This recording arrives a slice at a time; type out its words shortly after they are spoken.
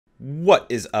What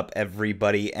is up,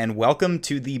 everybody, and welcome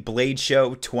to the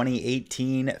BladeShow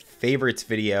 2018 favorites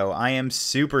video. I am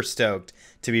super stoked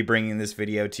to be bringing this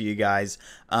video to you guys.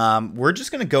 We're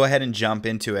just going to go ahead and jump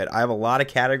into it. I have a lot of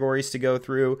categories to go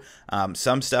through.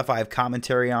 Some stuff I have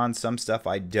commentary on, some stuff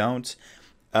I don't.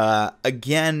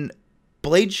 Again,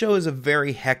 BladeShow is a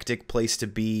very hectic place to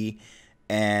be,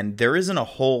 and there isn't a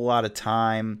whole lot of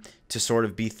time to sort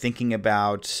of be thinking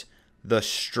about the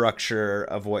structure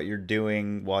of what you're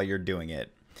doing while you're doing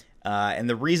it. And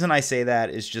the reason I say that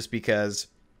is just because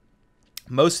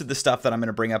most of the stuff that I'm going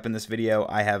to bring up in this video,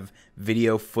 I have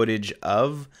video footage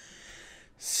of.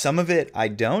 Some of it I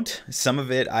don't. Some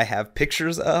of it I have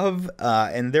pictures of.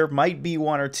 And there might be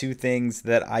one or two things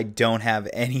that I don't have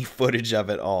any footage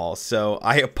of at all. So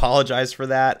I apologize for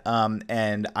that.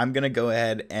 And I'm going to go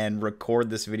ahead and record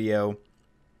this video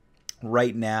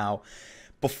right now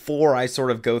before I sort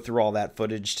of go through all that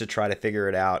footage to try to figure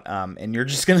it out. And you're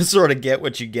just going to sort of get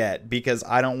what you get, because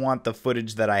I don't want the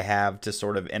footage that I have to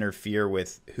sort of interfere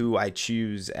with who I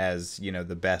choose as, you know,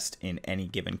 the best in any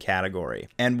given category.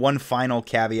 And one final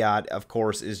caveat, of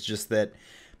course, is just that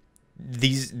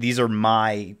these are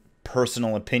my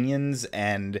personal opinions,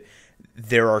 and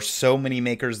there are so many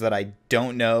makers that I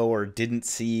don't know or didn't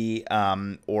see,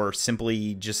 or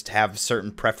simply just have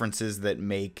certain preferences that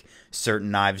make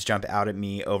certain knives jump out at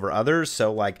me over others.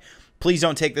 So, like, please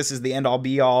don't take this as the end all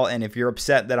be all. And if you're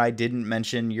upset that I didn't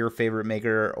mention your favorite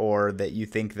maker, or that you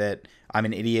think that I'm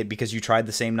an idiot because you tried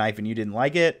the same knife and you didn't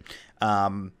like it,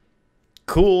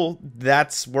 cool.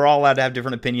 We're all allowed to have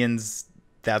different opinions.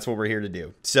 That's what we're here to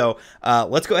do. So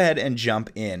let's go ahead and jump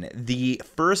in. The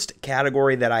first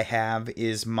category that I have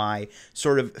is my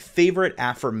sort of favorite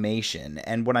affirmation.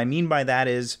 And what I mean by that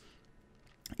is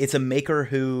it's a maker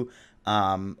who,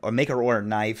 a maker or a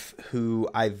knife who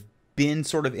I've been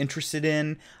sort of interested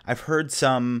in. I've heard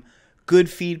some good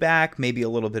feedback, maybe a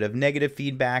little bit of negative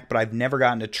feedback, but I've never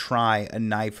gotten to try a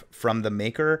knife from the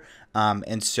maker.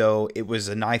 And so it was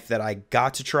a knife that I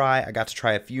got to try. I got to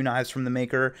try a few knives from the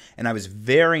maker, and I was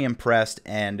very impressed.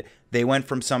 And they went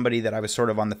from somebody that I was sort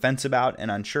of on the fence about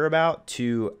and unsure about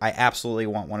to I absolutely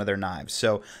want one of their knives.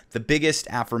 So the biggest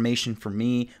affirmation for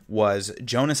me was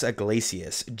Jonas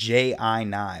Iglesias JI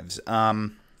knives.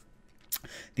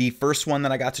 The first one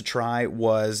that I got to try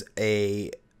was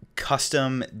a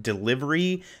custom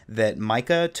delivery that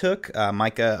Micah took.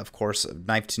 Micah, of course,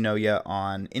 Knife to Know Ya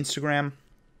on Instagram.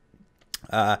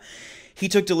 He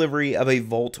took delivery of a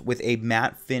Volt with a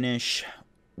matte finish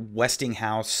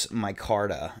Westinghouse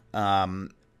micarta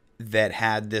that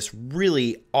had this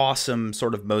really awesome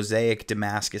sort of mosaic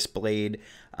Damascus blade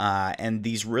and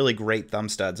these really great thumb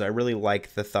studs. I really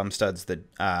like the thumb studs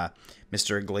that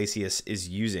Mr. Iglesias is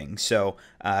using. So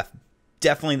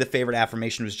definitely the favorite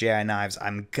affirmation was JI Knives.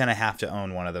 I'm going to have to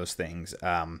own one of those things.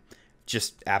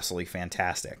 Just absolutely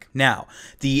fantastic. Now,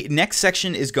 the next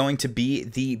section is going to be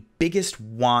the biggest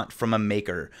want from a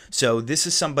maker. So this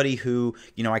is somebody who,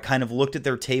 you know, I kind of looked at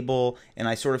their table and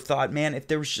I sort of thought, man, if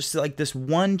there was just like this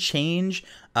one change,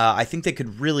 I think they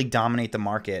could really dominate the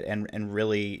market and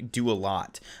really do a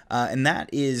lot. And that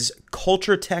is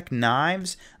Culture Tech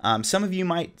knives. Some of you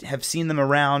might have seen them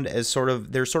around as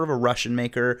they're sort of a Russian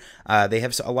maker. They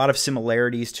have a lot of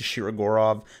similarities to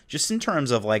Shirogorov, just in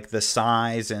terms of like the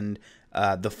size and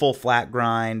the full flat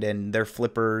grind and their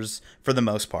flippers for the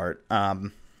most part.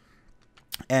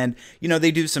 And, you know, they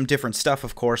do some different stuff,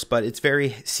 of course, but it's very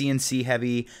CNC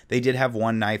heavy. They did have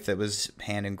one knife that was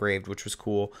hand engraved, which was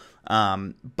cool.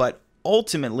 But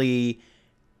ultimately,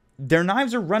 their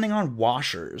knives are running on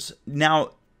washers.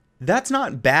 Now, that's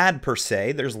not bad per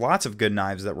se. There's lots of good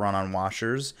knives that run on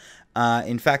washers.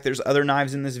 In fact, there's other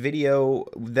knives in this video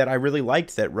that I really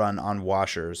liked that run on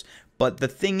washers. But the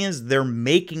thing is, they're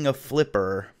making a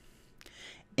flipper,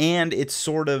 and it's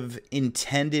sort of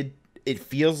intended, it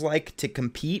feels like, to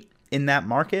compete in that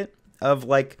market of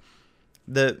like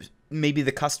maybe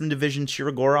the custom division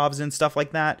Shirogorovs and stuff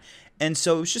like that. And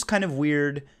so it was just kind of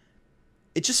weird.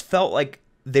 It just felt like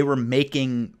they were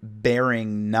making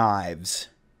bearing knives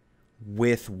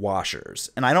with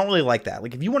washers, and I don't really like that.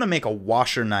 Like, if you want to make a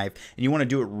washer knife and you want to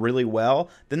do it really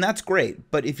well, then that's great.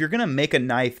 But if you're going to make a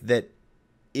knife that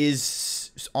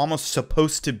is almost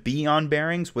supposed to be on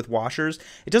bearings with washers,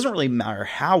 it doesn't really matter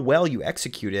how well you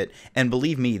execute it. And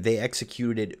believe me, they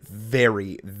executed it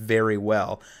very, very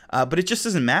well. But it just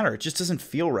doesn't matter. It just doesn't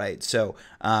feel right. So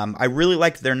I really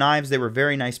liked their knives. They were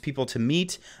very nice people to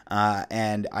meet.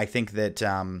 And I think that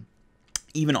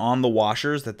even on the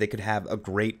washers, that they could have a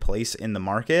great place in the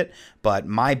market. But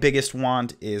my biggest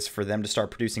want is for them to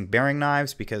start producing bearing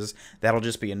knives, because that'll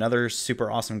just be another super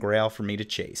awesome grail for me to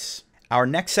chase. Our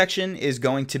next section is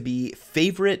going to be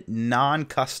favorite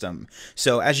non-custom.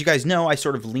 So as you guys know, I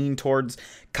sort of lean towards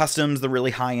customs, the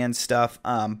really high-end stuff.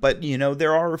 But, you know,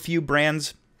 there are a few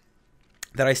brands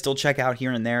that I still check out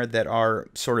here and there that are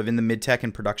sort of in the mid-tech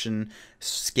and production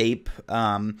scape.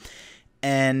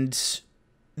 And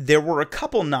there were a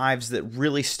couple knives that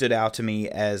really stood out to me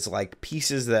as like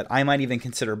pieces that I might even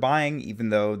consider buying, even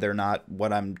though they're not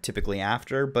what I'm typically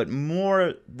after, but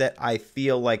more that I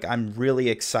feel like I'm really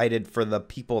excited for the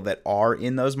people that are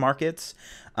in those markets,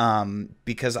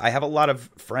 because I have a lot of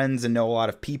friends and know a lot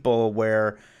of people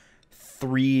where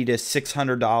 $300 to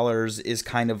 $600 is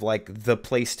kind of like the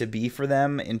place to be for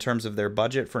them in terms of their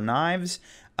budget for knives.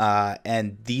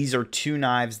 And these are two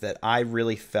knives that I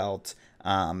really felt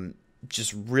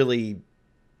just really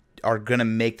are gonna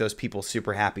make those people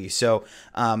super happy. So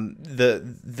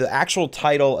the actual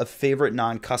title of favorite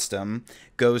non-custom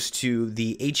goes to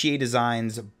the HEA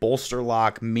Designs Bolster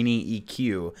Lock Mini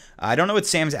EQ. I don't know what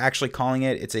Sam's actually calling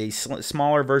it. It's a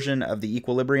smaller version of the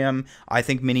Equilibrium. I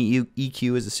think Mini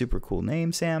EQ is a super cool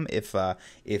name, Sam. If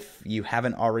you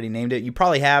haven't already named it, you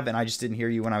probably have, and I just didn't hear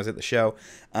you when I was at the show.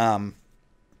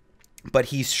 But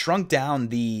he's shrunk down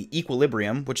the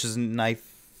Equilibrium, which is a knife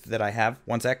that I have.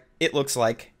 One sec. It looks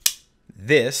like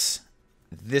this.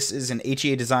 This is an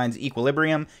HEA Designs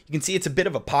Equilibrium. You can see it's a bit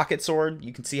of a pocket sword.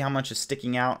 You can see how much is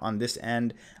sticking out on this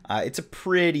end. It's a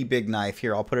pretty big knife.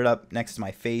 Here, I'll put it up next to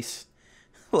my face.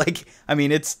 Like, I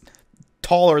mean, it's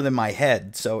taller than my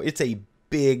head, so it's a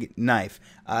big knife.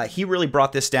 He really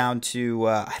brought this down to,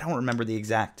 I don't remember the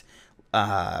exact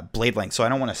blade length, so I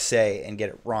don't want to say and get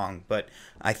it wrong, but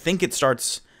I think it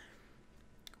starts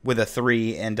with a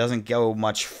 3 and doesn't go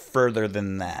much further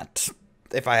than that,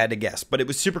 if I had to guess. But it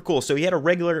was super cool. So he had a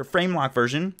regular frame lock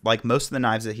version, like most of the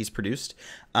knives that he's produced,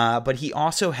 but he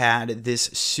also had this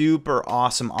super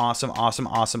awesome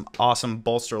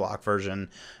bolster lock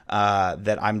version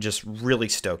that I'm just really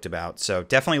stoked about. So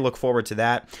definitely look forward to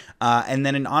that. And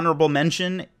then an honorable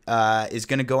mention is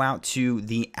going to go out to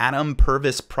the Adam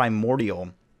Purvis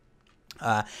Primordial.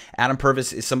 Adam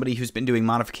Purvis is somebody who's been doing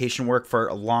modification work for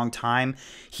a long time.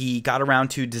 He got around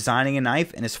to designing a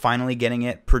knife and is finally getting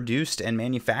it produced and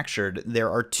manufactured.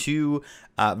 There are two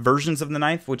versions of the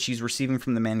knife which he's receiving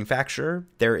from the manufacturer.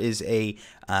 There is a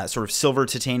sort of silver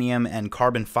titanium and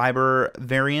carbon fiber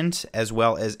variant, as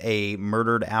well as a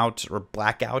murdered out or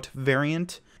blackout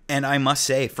variant. And I must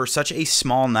say, for such a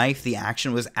small knife, the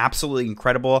action was absolutely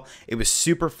incredible. It was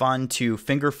super fun to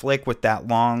finger flick with that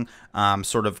long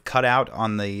sort of cutout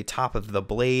on the top of the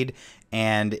blade.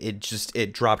 And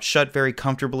it dropped shut very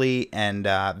comfortably and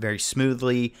very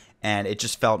smoothly. And it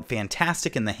just felt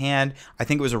fantastic in the hand. I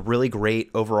think it was a really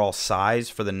great overall size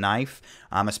for the knife,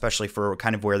 especially for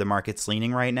kind of where the market's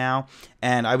leaning right now.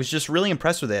 And I was just really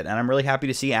impressed with it. And I'm really happy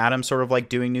to see Adam sort of like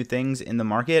doing new things in the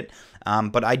market.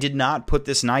 But I did not put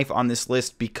this knife on this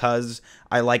list because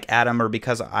I like Adam or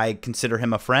because I consider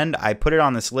him a friend. I put it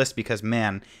on this list because,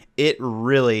 man, it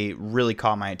really, really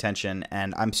caught my attention.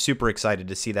 And I'm super excited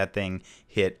to see that thing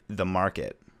hit the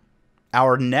market.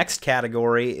 Our next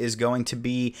category is going to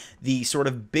be the sort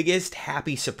of biggest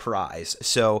happy surprise.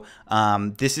 So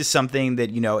this is something that,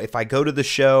 you know, if I go to the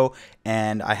show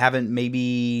and I haven't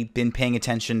maybe been paying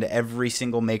attention to every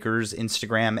single maker's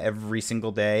Instagram every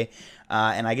single day,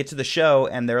 and I get to the show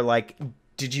and they're like,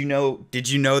 did you know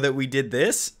that we did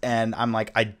this? And I'm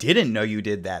like, I didn't know you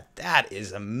did that. That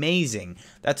is amazing.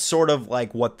 That's sort of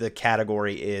like what the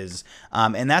category is.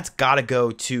 And that's got to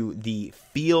go to the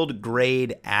field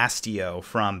grade Astio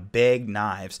from Begg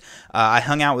Knives. I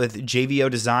hung out with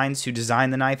JVO Designs, who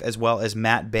designed the knife, as well as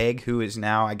Matt Begg, who is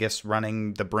now, I guess,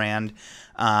 running the brand.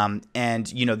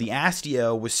 And, you know, the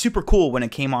Astio was super cool when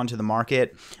it came onto the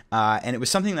market. And it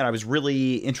was something that I was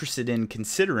really interested in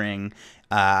considering.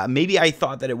 Maybe I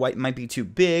thought that it might be too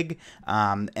big.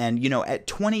 And, you know, at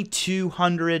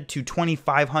 $2,200 to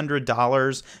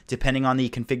 $2,500, depending on the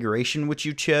configuration which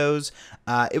you chose,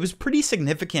 it was pretty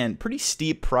significant, pretty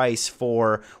steep price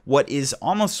for what is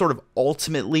almost sort of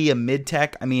ultimately a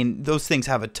mid-tech. I mean, those things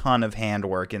have a ton of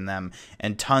handwork in them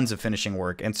and tons of finishing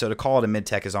work. And so to call it a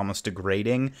mid-tech is almost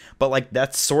degrading. But, like,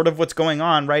 that's sort of what's going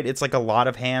on, right? It's like a lot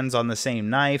of hands on the same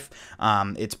knife.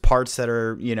 It's parts that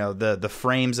are, you know, the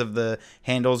frames of the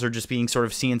handles are just being sort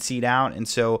of CNC'd out. And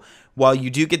so while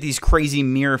you do get these crazy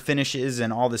mirror finishes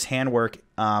and all this handwork,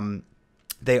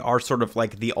 they are sort of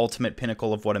like the ultimate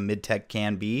pinnacle of what a mid-tech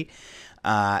can be.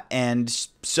 And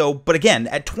so, but again,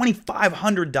 at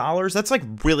 $2,500, that's like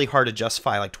really hard to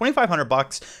justify. Like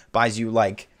 $2,500 buys you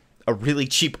like a really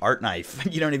cheap art knife.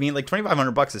 You know what I mean? Like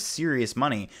 $2,500 is serious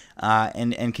money,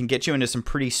 and can get you into some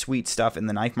pretty sweet stuff in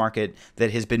the knife market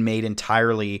that has been made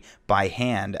entirely by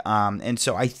hand. And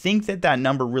so I think that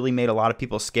number really made a lot of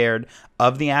people scared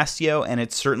of the Astio, and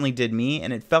it certainly did me.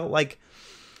 And it felt like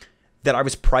that I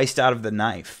was priced out of the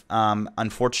knife,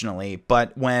 unfortunately.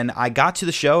 But when I got to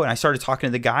the show and I started talking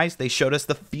to the guys, they showed us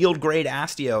the field grade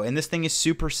Astio, and this thing is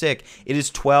super sick. It is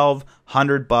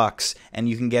 $1,200, and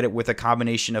you can get it with a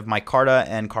combination of micarta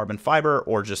and carbon fiber,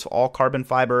 or just all carbon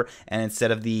fiber. And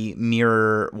instead of the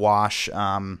mirror wash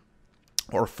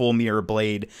or full mirror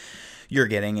blade, you're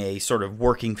getting a sort of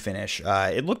working finish.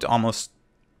 It looked almost,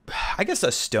 I guess,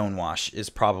 a stone wash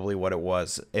is probably what it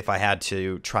was if I had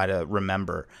to try to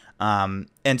remember.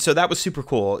 And so that was super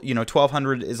cool. You know,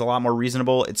 $1,200 is a lot more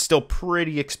reasonable. It's still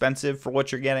pretty expensive for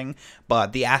what you're getting,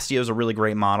 but the Astio is a really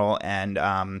great model, and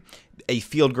a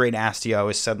field grade Astio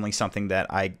is suddenly something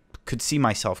that I could see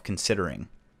myself considering.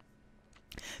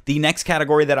 The next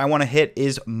category that I want to hit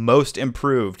is most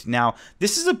improved. Now,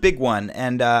 this is a big one,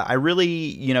 and I really,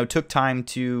 you know, took time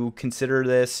to consider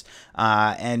this,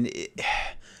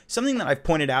 something that I've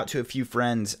pointed out to a few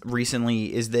friends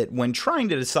recently is that when trying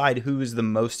to decide who is the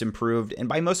most improved, and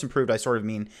by most improved, I sort of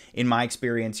mean, in my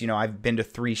experience, you know, I've been to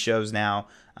 3 shows now,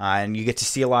 and you get to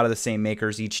see a lot of the same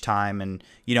makers each time. And,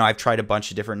 you know, I've tried a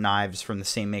bunch of different knives from the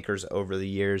same makers over the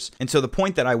years. And so the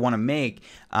point that I want to make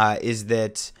is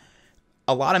that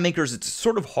a lot of makers, it's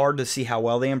sort of hard to see how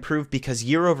well they improve, because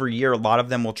year over year, a lot of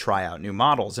them will try out new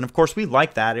models. And of course, we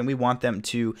like that, and we want them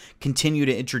to continue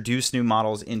to introduce new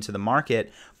models into the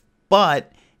market.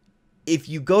 But if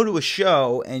you go to a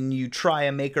show and you try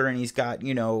a maker and he's got,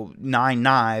 you know, 9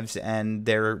 knives and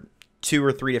they're 2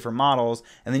 or 3 different models,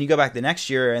 and then you go back the next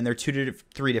year and they're 2 to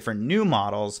 3 different new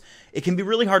models, it can be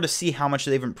really hard to see how much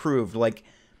they've improved. Like,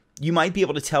 you might be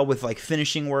able to tell with like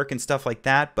finishing work and stuff like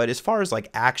that, but as far as like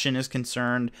action is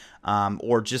concerned,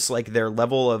 or just like their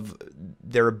level of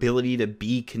their ability to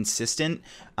be consistent,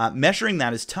 measuring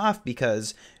that is tough,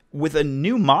 because with a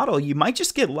new model, you might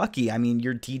just get lucky. I mean,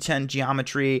 your D10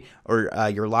 geometry or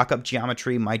your lockup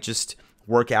geometry might just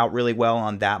work out really well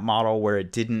on that model where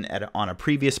it didn't on a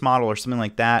previous model or something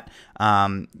like that.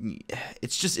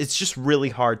 It's just really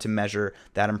hard to measure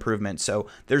that improvement. So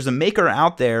there's a maker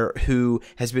out there who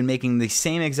has been making the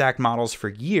same exact models for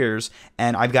years,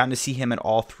 and I've gotten to see him at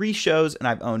all 3 shows, and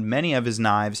I've owned many of his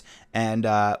knives. And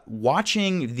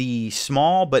watching the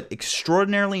small but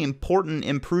extraordinarily important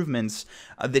improvements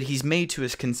that he's made to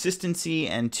his consistency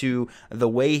and to the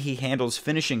way he handles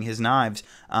finishing his knives,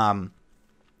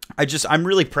 I'm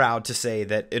really proud to say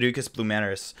that Erukis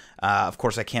Blumeris, of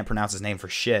course I can't pronounce his name for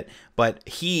shit, but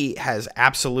he has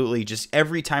absolutely, just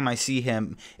every time I see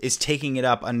him, is taking it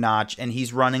up a notch, and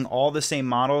he's running all the same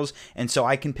models. And so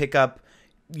I can pick up,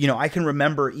 you know, I can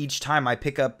remember each time I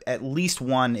pick up at least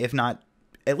one, if not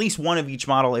at least one of each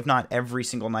model, if not every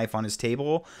single knife on his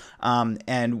table.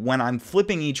 And when I'm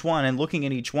flipping each one and looking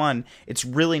at each one, it's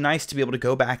really nice to be able to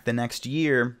go back the next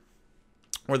year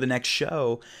or the next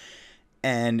show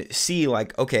and see,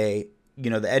 like, okay, you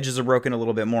know, the edges are broken a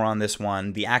little bit more on this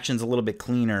one. The action's a little bit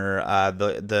cleaner.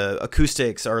 The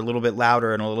acoustics are a little bit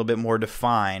louder and a little bit more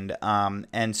defined.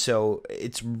 And so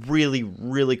it's really,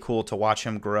 really cool to watch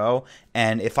him grow.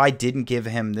 And if I didn't give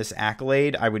him this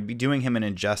accolade, I would be doing him an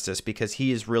injustice, because he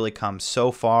has really come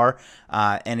so far.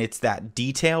 And it's that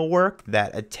detail work,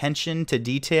 that attention to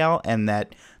detail, and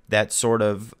that sort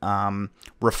of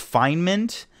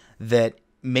refinement that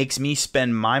makes me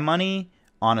spend my money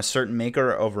on a certain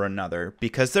maker over another,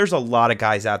 because there's a lot of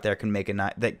guys out there that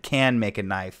can make a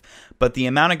knife, but the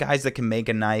amount of guys that can make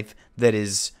a knife that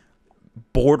is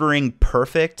bordering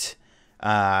perfect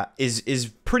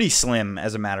is pretty slim,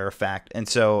 as a matter of fact. And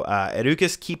so,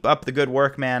 Erukis, keep up the good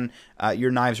work, man. Your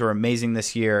knives are amazing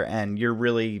this year, and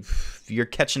you're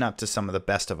catching up to some of the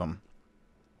best of them.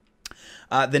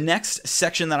 The next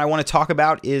section that I want to talk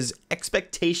about is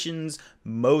expectations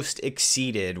most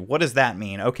exceeded. What does that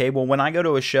mean? Okay, well, when I go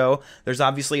to a show, there's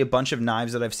obviously a bunch of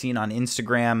knives that I've seen on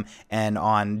Instagram and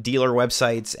on dealer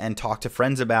websites and talk to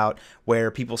friends about, where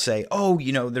people say, oh,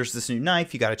 you know, there's this new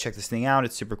knife, you got to check this thing out,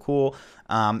 it's super cool.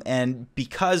 And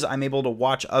because I'm able to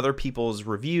watch other people's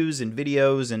reviews and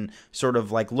videos and sort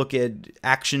of like look at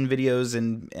action videos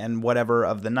and whatever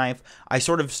of the knife, I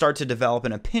sort of start to develop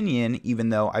an opinion, even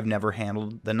though I've never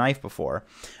handled the knife before.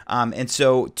 And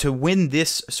so to win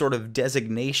this sort of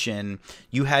designation,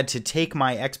 you had to take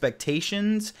my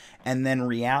expectations and then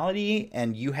reality,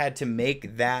 and you had to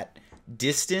make that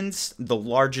distance the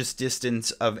largest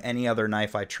distance of any other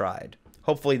knife I tried.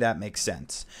 Hopefully that makes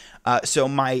sense. So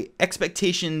my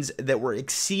expectations that were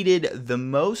exceeded the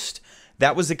most,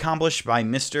 That was accomplished by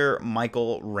Mr.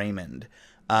 Michael Raymond.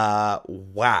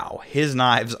 Wow, his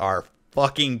knives are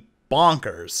fucking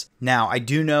bonkers. Now, I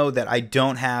do know that I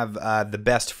don't have the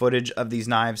best footage of these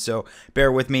knives, so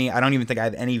bear with me. I don't even think I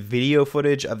have any video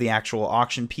footage of the actual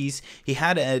auction piece. He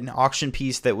had an auction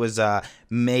piece that was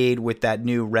made with that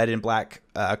new red and black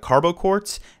carbo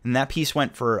quartz, and that piece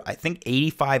went for, I think,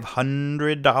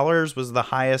 $8,500 was the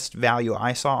highest value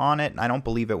I saw on it, and I don't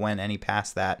believe it went any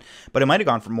past that, but it might have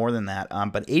gone for more than that.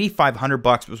 But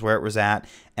 $8,500 was where it was at,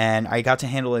 and I got to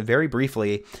handle it very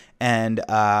briefly, and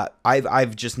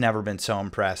I've just never been so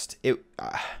impressed.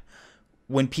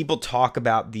 When people talk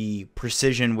about the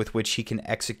precision with which he can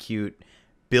execute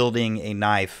building a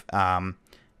knife,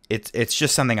 it's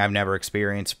just something I've never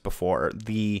experienced before.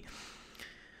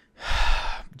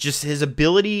 Just his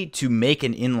ability to make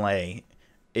an inlay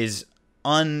is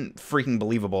unfreaking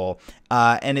believable,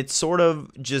 and it sort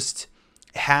of just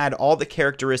had all the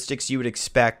characteristics you would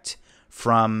expect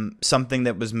from something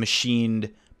that was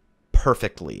machined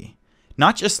perfectly,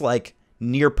 not just like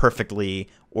near perfectly,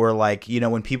 or like, you know,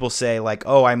 when people say like,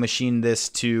 oh, I machined this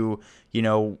to, you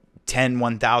know,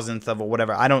 10/1000th of a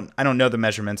whatever. I don't know the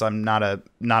measurements. I'm not a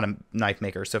knife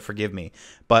maker, so forgive me.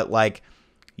 But like,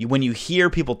 when you hear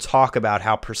people talk about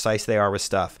how precise they are with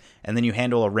stuff, and then you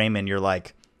handle a Raymond, you're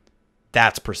like,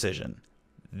 that's precision.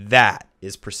 That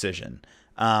is precision.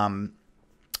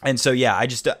 And so, yeah, I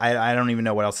don't even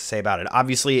know what else to say about it.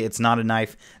 Obviously, it's not a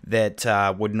knife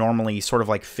that would normally sort of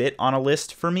like fit on a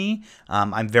list for me.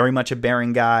 I'm very much a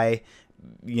bearing guy.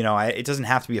 You know, it doesn't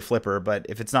have to be a flipper, but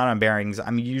if it's not on bearings,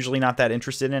 I'm usually not that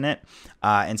interested in it.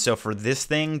 And so for this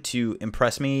thing to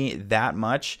impress me that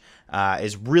much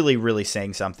is really, really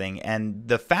saying something. And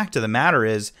the fact of the matter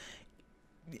is,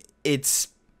 it's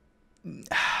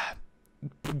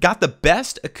got the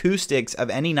best acoustics of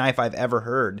any knife I've ever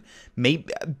heard.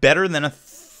 Maybe better than a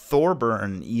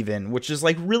Thorburn even, which is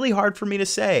like really hard for me to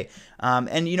say.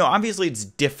 And, you know, obviously it's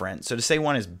different. So to say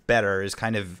one is better is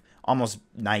kind of almost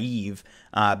naive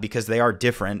because they are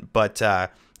different. But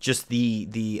just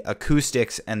the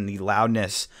acoustics and the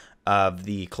loudness of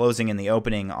the closing and the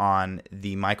opening on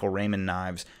the Michael Raymond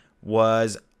knives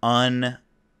was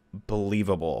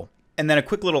unbelievable. And then a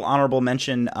quick little honorable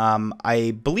mention.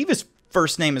 I believe his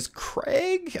first name is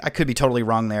Craig. I could be totally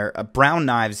wrong there. Brown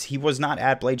Knives. He was not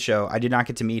at BladeShow. I did not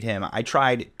get to meet him. I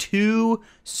tried 2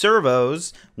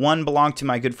 servos. One belonged to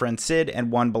my good friend Sid, and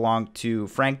one belonged to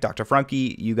Frank, Dr.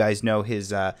 Frankie. You guys know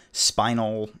his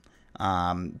spinal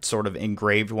sort of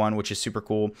engraved one, which is super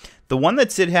cool. The one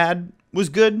that Sid had was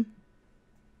good.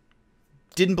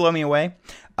 Didn't blow me away.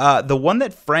 The one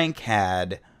that Frank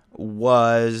had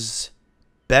was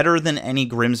better than any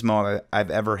Grimsmo I've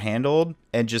ever handled,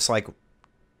 and just like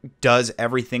does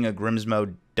everything a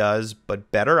Grimsmo does,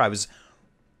 but better. I was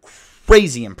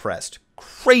crazy impressed.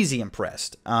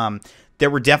 There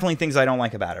were definitely things I don't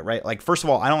like about it, right? Like, first of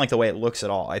all, I don't like the way it looks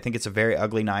at all. I think it's a very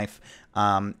ugly knife,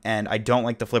 and I don't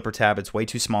like the flipper tab. It's way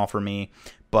too small for me.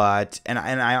 But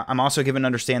I'm also given to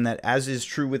understand that, as is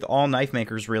true with all knife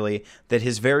makers, really, that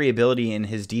his variability in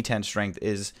his detent strength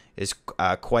is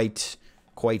quite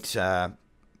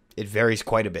it varies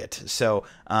quite a bit. So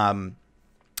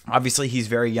obviously he's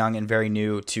very young and very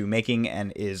new to making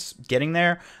and is getting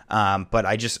there. But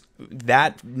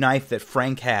that knife that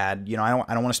Frank had, you know,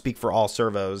 I don't want to speak for all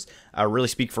servos, really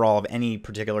speak for all of any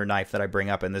particular knife that I bring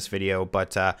up in this video.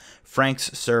 But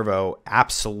Frank's servo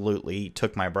absolutely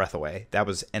took my breath away. That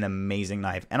was an amazing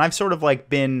knife. And I've sort of like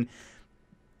been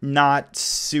not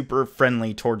super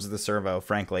friendly towards the servo,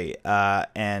 frankly.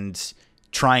 And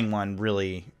trying one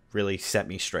really set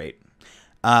me straight.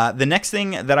 The next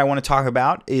thing that I want to talk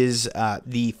about is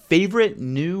the favorite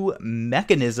new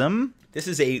mechanism. This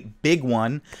is a big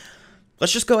one.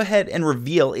 Let's just go ahead and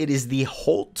reveal it is the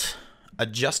Holt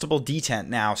adjustable detent.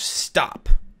 Now, stop.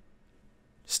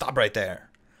 Stop right there.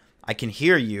 I can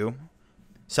hear you.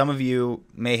 Some of you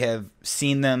may have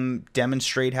seen them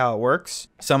demonstrate how it works.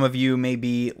 Some of you may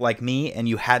be like me and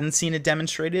you hadn't seen it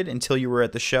demonstrated until you were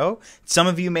at the show. Some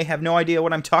of you may have no idea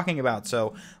what I'm talking about.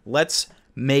 So let's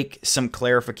make some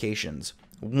clarifications.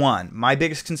 1, my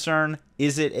biggest concern,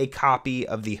 is it a copy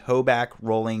of the Hoback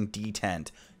rolling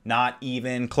detent? Not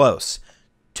even close.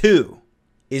 2,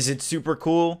 is it super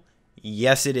cool?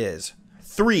 Yes, it is.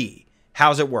 3,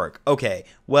 how's it work? Okay,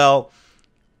 well,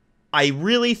 I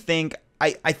really think,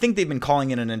 I think they've been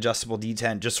calling it an adjustable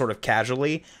detent just sort of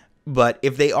casually, but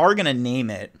if they are going to name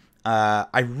it,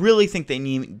 I really think they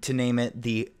need to name it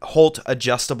the Holt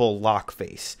adjustable lock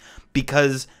face,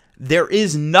 because there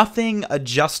is nothing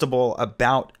adjustable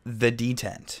about the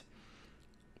detent.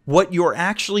 What you're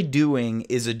actually doing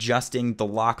is adjusting the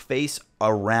lock face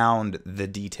around the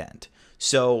detent.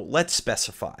 So let's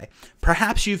specify.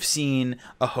 Perhaps you've seen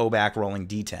a Hoback rolling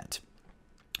detent.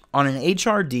 On an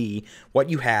HRD, what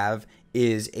you have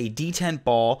is a detent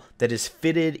ball that is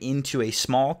fitted into a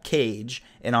small cage,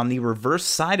 and on the reverse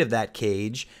side of that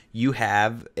cage, you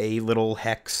have a little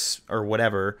hex or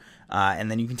whatever, and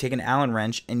then you can take an Allen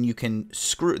wrench and you can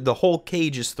screw, the whole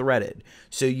cage is threaded,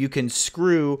 so you can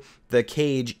screw the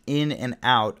cage in and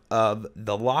out of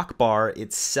the lock bar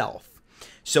itself.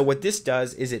 So what this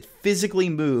does is it physically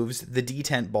moves the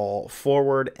detent ball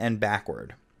forward and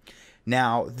backward.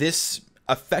 Now, this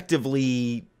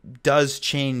effectively does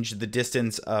change the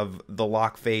distance of the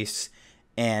lock face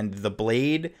and the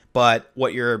blade, but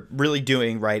what you're really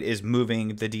doing, right, is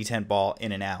moving the detent ball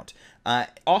in and out.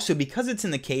 Also, because it's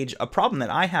in the cage, a problem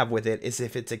that I have with it is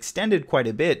if it's extended quite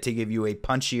a bit to give you a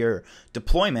punchier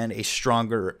deployment, a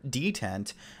stronger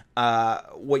detent,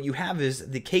 what you have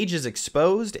is the cage is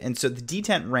exposed, and so the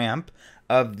detent ramp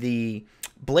of the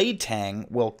blade tang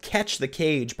will catch the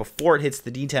cage before it hits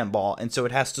the detent ball, and so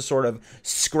it has to sort of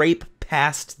scrape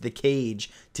past the cage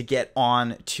to get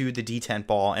on to the detent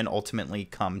ball and ultimately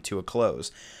come to a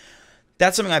close.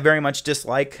 That's something I very much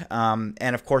dislike, and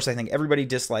of course I think everybody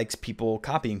dislikes people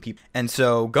copying people. And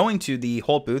so going to the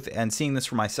Holt booth and seeing this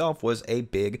for myself was a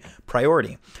big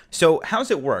priority. So how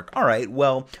does it work? All right,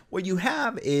 well, what you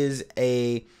have is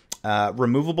a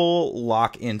removable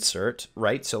lock insert,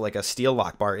 right? So like a steel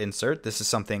lock bar insert. This is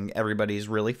something everybody's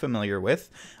really familiar with.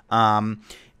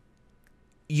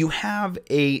 You have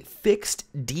a fixed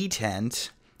detent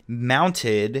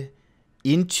mounted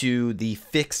into the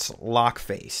fixed lock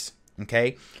face.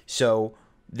 Okay, so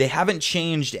they haven't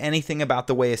changed anything about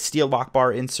the way a steel lock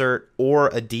bar insert or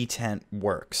a detent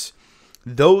works.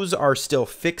 Those are still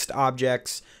fixed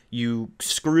objects. You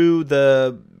screw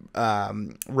the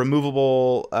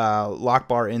removable lock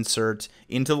bar insert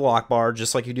into the lock bar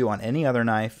just like you do on any other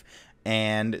knife,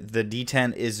 and the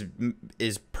detent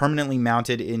is permanently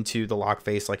mounted into the lock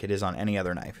face like it is on any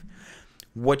other knife.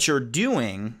 What you're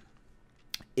doing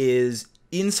is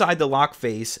inside the lock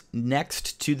face,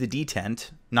 next to the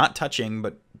detent, not touching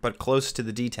but close to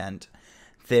the detent,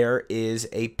 there is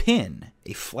a pin,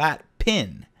 a flat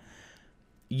pin.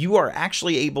 You are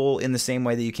actually able, in the same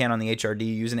way that you can on the HRD,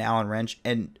 use an Allen wrench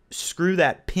and screw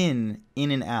that pin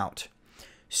in and out.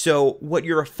 So what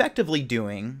you're effectively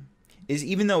doing is,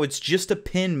 even though it's just a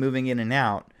pin moving in and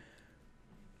out,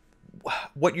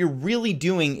 what you're really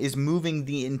doing is moving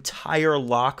the entire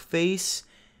lock face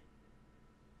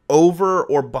over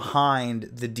or behind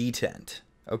the detent,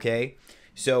 okay?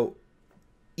 So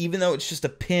even though it's just a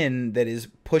pin that is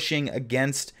pushing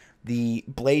against the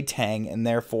blade tang and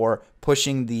therefore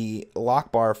pushing the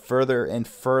lock bar further and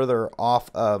further off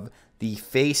of the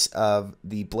face of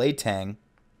the blade tang,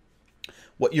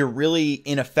 what you're really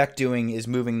in effect doing is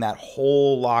moving that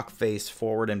whole lock face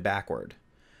forward and backward,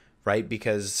 right?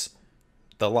 Because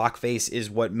the lock face is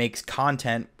what makes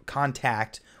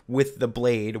contact with the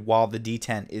blade while the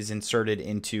detent is inserted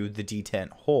into the detent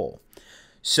hole.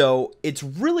 So it's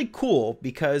really cool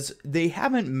because they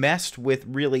haven't messed with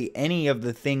really any of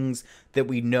the things that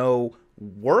we know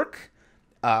work.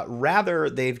 Rather,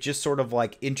 they've just sort of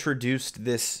like introduced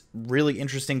this really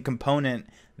interesting component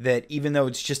that, even though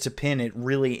it's just a pin, it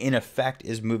really in effect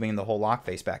is moving the whole lock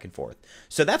face back and forth.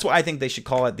 So that's why I think they should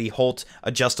call it the Holt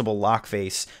adjustable lock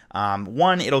face.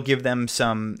 One, it'll give them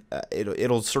some,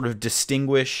 it'll sort of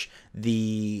distinguish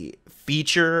the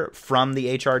feature from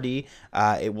the HRD.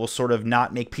 It will sort of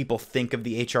not make people think of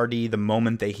the HRD the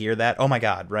moment they hear that. Oh my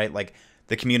God, right? Like,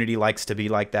 the community likes to be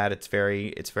like that. It's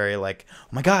very like, oh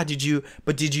my God, did you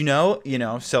know? You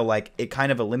know, so like it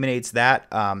kind of eliminates that,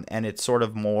 and it's sort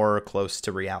of more close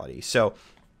to reality. So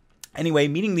anyway,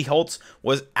 meeting the Holts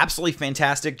was absolutely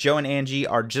fantastic. Joe and Angie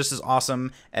are just as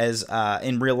awesome as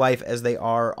in real life as they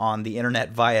are on the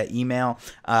internet via email.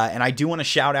 And I do want to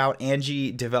shout out,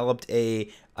 Angie developed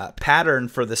a pattern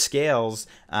for the scales.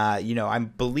 You know, I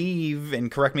believe,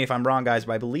 and correct me if I'm wrong, guys,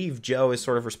 but I believe Joe is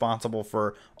sort of responsible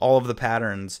for all of the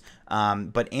patterns.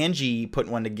 But Angie put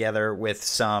one together with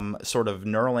some sort of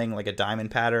knurling, like a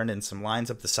diamond pattern, and some lines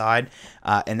up the side.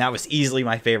 And that was easily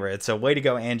my favorite. So way to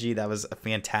go, Angie. That was a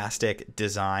fantastic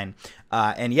design.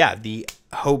 And yeah, the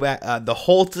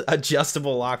Holt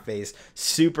adjustable lock face,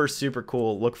 super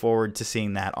cool. Look forward to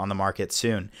seeing that on the market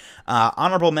soon.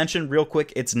 Honorable mention real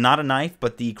quick, it's not a knife,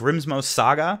 but the Grimsmo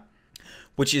Saga,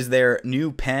 which is their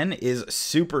new pen, is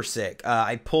super sick.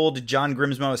 I pulled John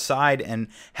Grimsmo aside and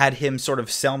had him sort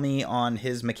of sell me on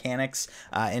his mechanics,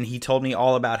 and he told me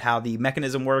all about how the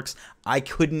mechanism works. I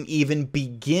couldn't even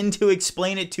begin to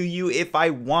explain it to you if I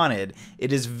wanted.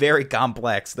 It is very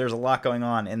complex. There's a lot going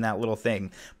on in that little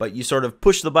thing, but you sort of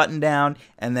push the button down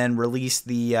and then release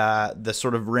the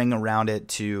sort of ring around it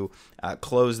to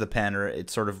close the pen, or it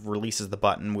sort of releases the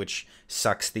button, which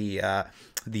sucks the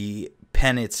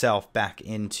pen itself back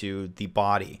into the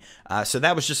body. So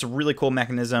that was just a really cool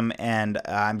mechanism, and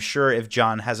I'm sure if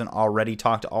John hasn't already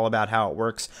talked all about how it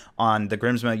works on the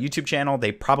Grimsmo YouTube channel,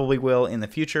 they probably will in the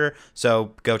future,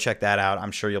 so go check that out.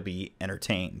 I'm sure you'll be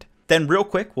entertained. Then real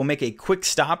quick, we'll make a quick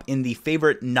stop in the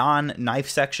favorite non-knife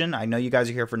section. I know you guys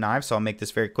are here for knives, so I'll make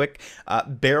this very quick.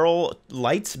 Barrel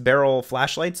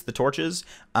flashlights, the torches,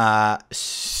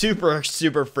 super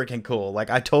freaking cool. Like,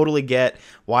 I totally get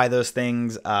why those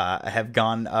things have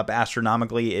gone up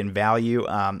astronomically in value.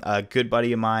 A good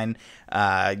buddy of mine,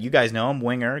 you guys know him,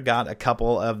 Winger, got a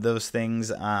couple of those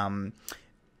things,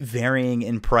 varying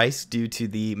in price due to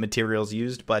the materials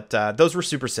used, but those were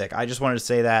super sick. I just wanted to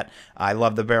say that I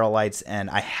love the barrel lights,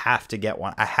 and I have to get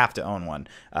one. I have to own one.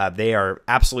 They are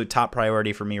absolute top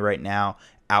priority for me right now,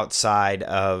 outside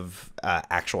of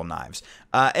actual knives.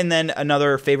 And then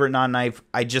another favorite non-knife,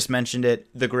 I just mentioned it,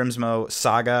 the Grimsmo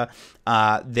Saga.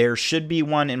 There should be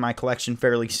one in my collection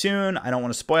fairly soon. I don't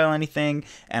want to spoil anything,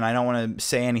 and I don't want to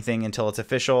say anything until it's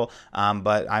official,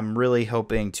 but I'm really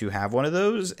hoping to have one of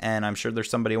those, and I'm sure there's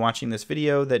somebody watching this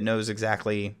video that knows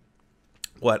exactly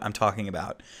what I'm talking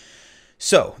about.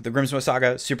 So, the Grimsmo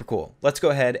Saga, super cool. Let's go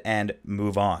ahead and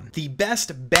move on. The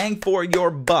best bang for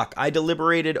your buck. I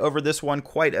deliberated over this one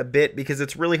quite a bit because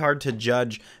it's really hard to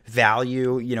judge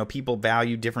value. You know, people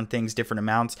value different things, different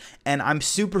amounts, and I'm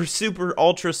super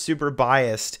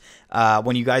biased.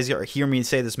 When you guys hear me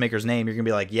say this maker's name, you're gonna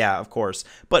be like, yeah, of course.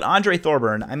 But Andre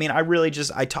Thorburn, I mean, I really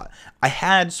just, I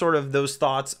had sort of those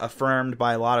thoughts affirmed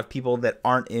by a lot of people that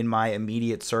aren't in my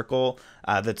immediate circle,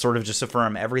 that sort of just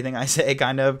affirm everything I say,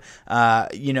 kind of.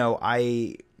 You know,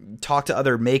 I talk to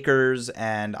other makers,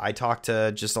 and I talk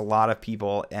to just a lot of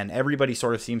people, and everybody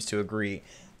sort of seems to agree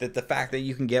that the fact that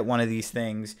you can get one of these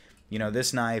things, you know,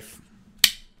 this knife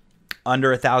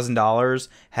under $1,000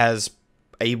 has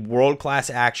a world-class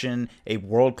action, a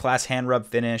world-class hand rub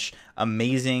finish,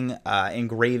 amazing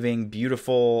engraving,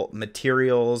 beautiful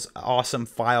materials, awesome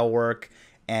file work,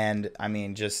 and I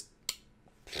mean, just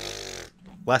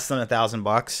less than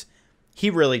 $1,000. He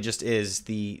really just is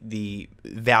the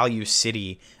value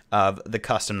city of the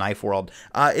custom knife world.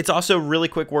 It's also really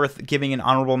quick worth giving an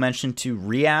honorable mention to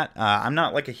Riat. I'm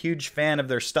not like a huge fan of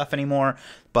their stuff anymore,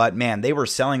 but man, they were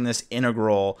selling this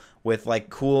integral with like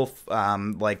cool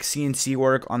like CNC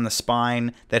work on the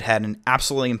spine that had an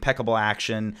absolutely impeccable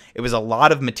action. It was a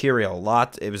lot of material,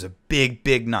 it was a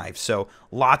big knife, so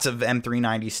lots of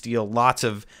M390 steel, lots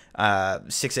of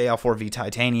 6AL4V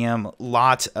titanium,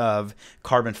 lots of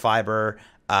carbon fiber,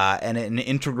 and an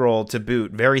integral to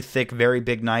boot. Very thick, very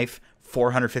big knife,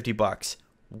 $450.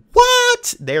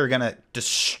 What? They're gonna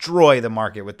destroy the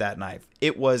market with that knife.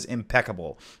 It was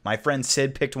impeccable. My friend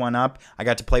Sid picked one up. I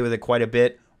got to play with it quite a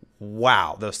bit.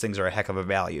 Wow, those things are a heck of a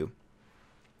value.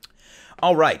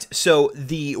 All right, so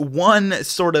the one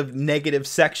sort of negative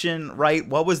section, right?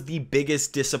 What was the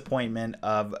biggest disappointment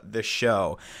of the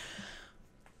show?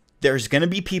 There's going to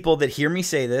be people that hear me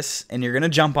say this, and you're going to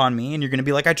jump on me, and you're going to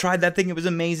be like, I tried that thing, it was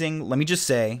amazing. Let me just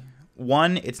say,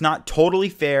 one, it's not totally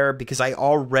fair because I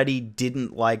already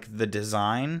didn't like the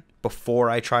design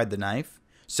before I tried the knife.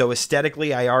 So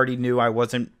aesthetically, I already knew I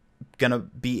wasn't going to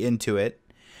be into it.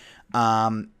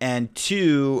 And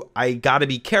two, I got to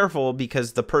be careful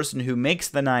because the person who makes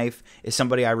the knife is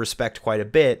somebody I respect quite a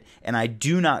bit, and I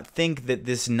do not think that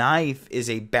this knife is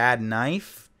a bad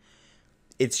knife.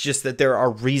 It's just that there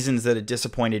are reasons that it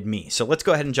disappointed me. So let's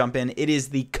go ahead and jump in. It is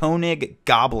the Koenig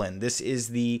Goblin. This is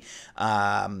the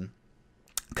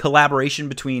collaboration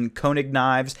between Koenig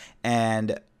Knives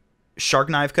and Shark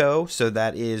Knife Co. So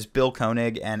that is Bill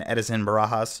Koenig and Edison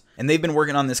Barajas. And they've been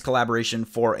working on this collaboration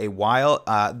for a while.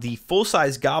 The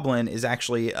full-size Goblin is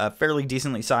actually a fairly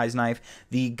decently sized knife.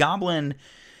 The Goblin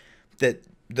that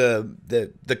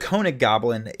the Koenig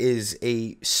Goblin is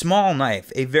a small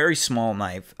knife, a very small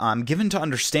knife. I'm given to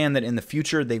understand that in the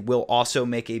future they will also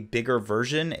make a bigger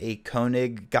version, a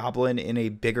Koenig Goblin in a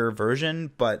bigger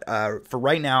version. But for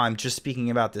right now, I'm just speaking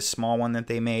about this small one that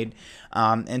they made.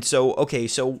 And so, okay,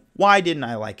 so why didn't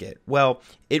I like it? Well,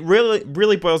 it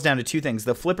really boils down to two things: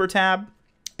 the flipper tab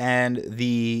and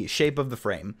the shape of the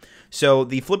frame. So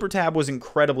the flipper tab was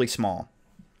incredibly small.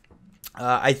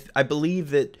 I believe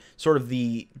that sort of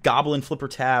the Goblin flipper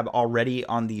tab already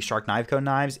on the Shark Knife Co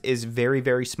knives is very,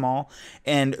 very small.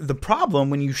 And the problem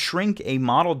when you shrink a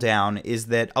model down is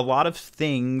that a lot of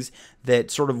things that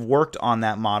sort of worked on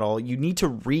that model, you need to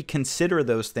reconsider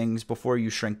those things before you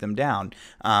shrink them down.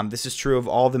 This is true of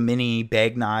all the mini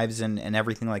bag knives and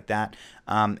everything like that.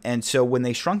 And so when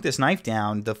they shrunk this knife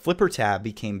down, the flipper tab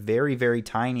became very, very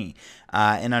tiny.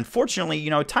 And unfortunately,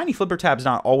 you know, tiny flipper tab is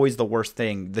not always the worst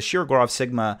thing. The Shirogorov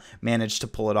Sigma managed to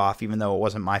pull it off, even though it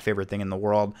wasn't my favorite thing in the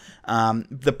world.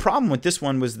 The problem with this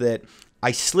one was that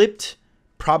I slipped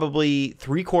probably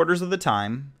 3/4 of the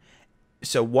time.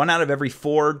 So 1 out of every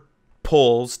 4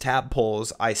 pulls, tab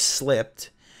pulls, I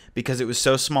slipped because it was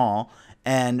so small.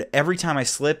 And every time I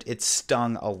slipped, it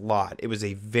stung a lot. It was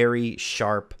a very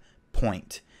sharp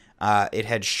point. It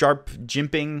had sharp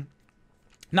jimping.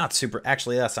 Not super,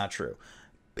 actually that's not true.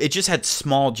 It just had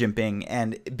small jimping,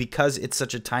 and because it's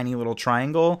such a tiny little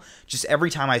triangle, just every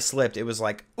time I slipped, it was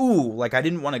like, ooh, like I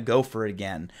didn't want to go for it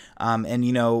again. And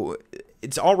you know,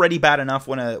 it's already bad enough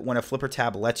when a flipper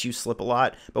tab lets you slip a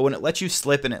lot, but when it lets you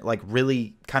slip and it like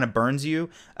really kind of burns you,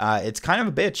 it's kind of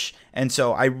a bitch. And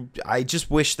so I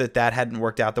just wish that hadn't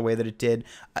worked out the way that it did.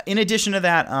 In addition to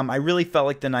that, I really felt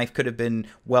like the knife could have been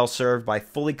well served by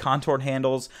fully contoured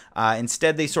handles.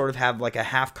 Instead, they sort of have like a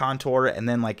half contour and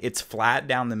then like it's flat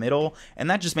down the middle,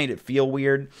 and that just made it feel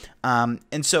weird.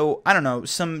 And so I don't know,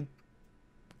 some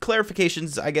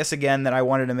clarifications, I guess, again, that I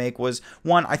wanted to make was,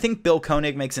 one, I think Bill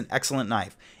Koenig makes an excellent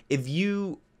knife. If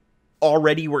you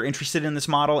already were interested in this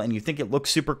model and you think it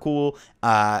looks super cool,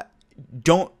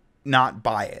 don't not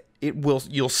buy it.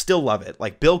 You'll still love it.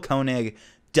 Like, Bill Koenig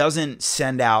doesn't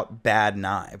send out bad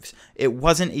knives. It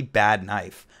wasn't a bad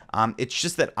knife. It's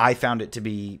just that I found it to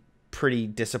be pretty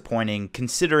disappointing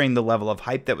considering the level of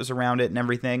hype that was around it and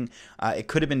everything. It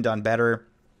could have been done better.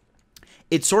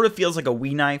 It sort of feels like a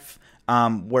Wii knife.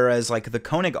 Whereas like the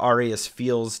Koenig Arius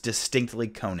feels distinctly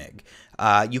Koenig.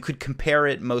 You could compare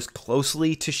it most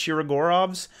closely to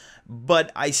Shirogorov's, but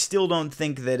I still don't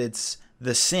think that it's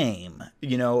the same.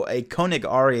 You know, a Koenig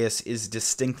Arius is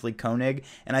distinctly Koenig,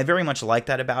 and I very much like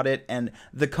that about it, and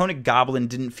the Koenig Goblin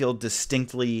didn't feel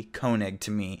distinctly Koenig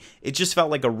to me. It just felt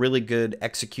like a really good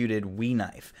executed Wii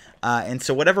knife. And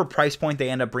so whatever price point they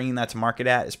end up bringing that to market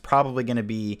at is probably going to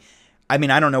be, I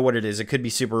mean, I don't know what it is. It could be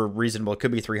super reasonable. It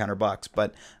could be $300,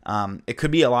 but it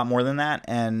could be a lot more than that.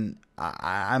 And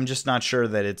I'm just not sure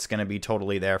that it's going to be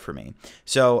totally there for me.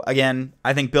 So again,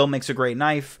 I think Bill makes a great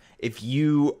knife. If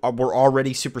you were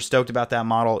already super stoked about that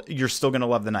model, you're still going to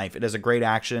love the knife. It has a great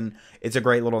action. It's a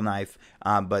great little knife.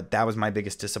 But that was my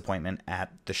biggest disappointment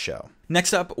at the show.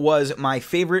 Next up was my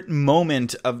favorite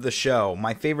moment of the show.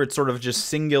 My favorite sort of just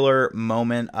singular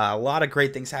moment. A lot of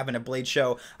great things happened at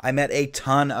BladeShow. I met a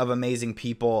ton of amazing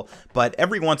people, but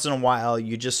every once in a while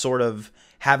you just sort of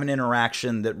have an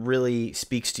interaction that really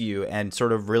speaks to you and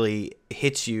sort of really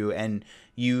hits you, and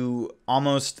you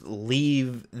almost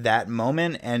leave that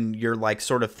moment and you're like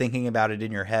sort of thinking about it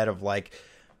in your head of like,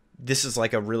 this is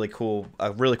like a really cool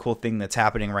thing that's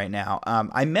happening right now.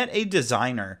 I met a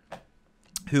designer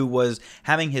who was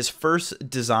having his first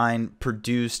design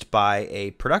produced by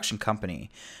a production company.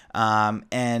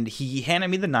 And he handed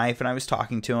me the knife and I was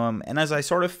talking to him. And as I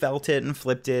sort of felt it and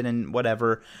flipped it and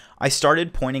whatever, I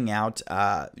started pointing out,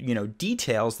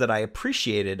 details that I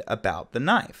appreciated about the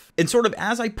knife. And sort of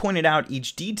as I pointed out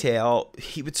each detail,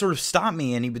 he would sort of stop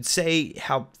me and he would say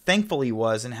how thankful he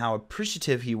was and how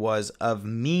appreciative he was of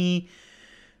me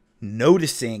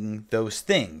noticing those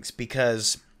things,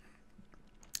 because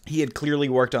he had clearly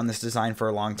worked on this design for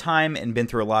a long time and been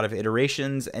through a lot of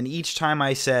iterations. And each time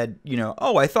I said,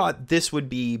 oh, I thought this would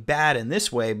be bad in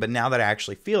this way, but now that I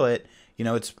actually feel it,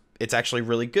 it's actually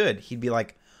really good. He'd be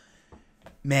like,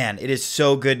 man, it is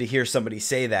so good to hear somebody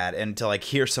say that and to like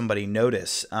hear somebody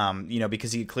notice,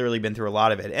 because he'd clearly been through a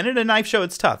lot of it. And at a knife show,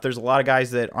 it's tough. There's a lot of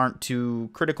guys that aren't too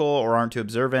critical or aren't too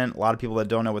observant. A lot of people that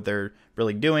don't know what they're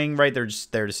really doing, right? They're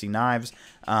just there to see knives.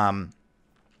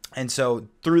 And so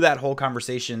through that whole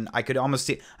conversation, I could almost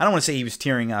see, I don't want to say he was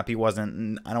tearing up. He wasn't,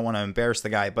 and I don't want to embarrass the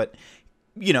guy, but,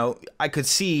 I could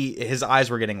see his eyes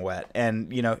were getting wet.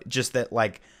 And, just that,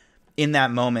 like, in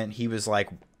that moment, he was like,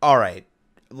 all right,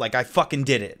 like, I fucking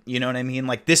did it. You know what I mean?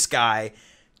 Like, this guy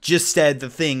just said the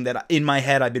thing that in my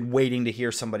head I've been waiting to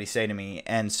hear somebody say to me.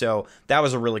 And so that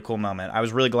was a really cool moment. I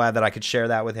was really glad that I could share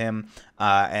that with him.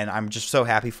 And I'm just so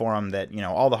happy for him that,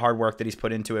 all the hard work that he's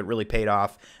put into it really paid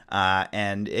off.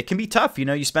 And it can be tough.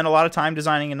 You spend a lot of time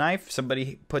designing a knife.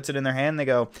 Somebody puts it in their hand. They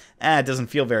go, it doesn't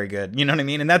feel very good. You know what I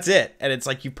mean? And that's it. And it's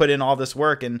like you put in all this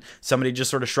work and somebody just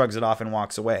sort of shrugs it off and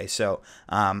walks away. So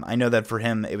I know that for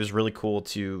him, it was really cool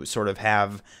to sort of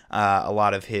have a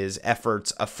lot of his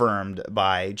efforts affirmed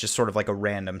by just sort of like a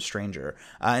random stranger.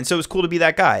 And so it was cool to be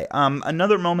that guy.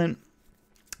 Another moment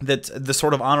that's the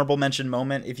sort of honorable mention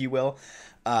moment, if you will,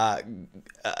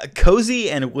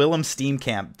 Cozy and Willem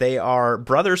Steenkamp. They are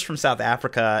brothers from South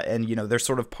Africa, and they're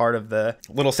sort of part of the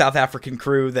little South African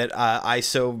crew that I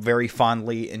so very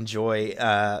fondly enjoy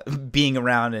being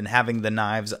around and having the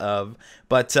knives of.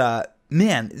 But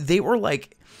man, they were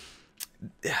like,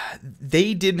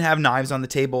 they didn't have knives on the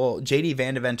table. JD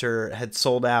Van Deventer had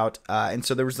sold out, and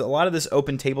so there was a lot of this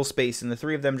open table space, and the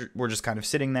three of them were just kind of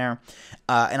sitting there.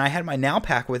 And I had my Now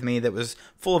Pack with me that was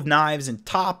full of knives and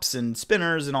tops and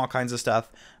spinners and all kinds of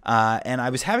stuff. And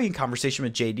I was having a conversation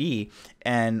with JD,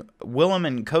 and Willem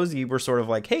and Cozy were sort of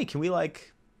like, "Hey, can we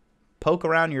like poke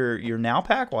around your Now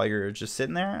Pack while you're just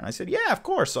sitting there?" And I said, "Yeah, of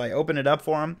course." So I opened it up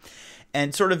for him.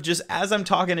 And sort of just as I'm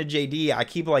talking to JD, I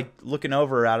keep like looking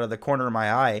over out of the corner of my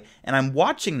eye, and I'm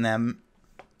watching them,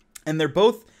 and they're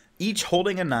both each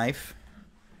holding a knife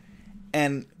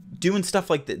and doing stuff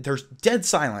like that. They're dead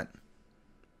silent.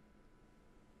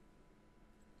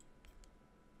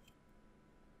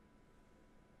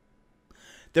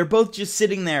 They're both just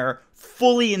sitting there,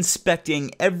 fully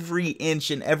inspecting every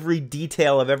inch and every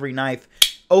detail of every knife,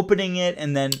 opening it,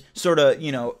 and then sort of,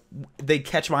 they'd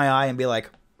catch my eye and be like,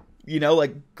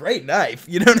 like, great knife,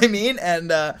 you know what I mean?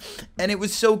 And it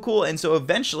was so cool. And so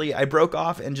eventually I broke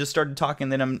off and just started talking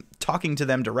to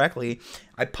them directly.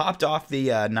 I popped off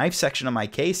the knife section of my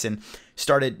case and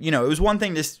started, it was one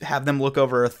thing to have them look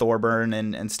over a Thorburn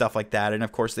and stuff like that. And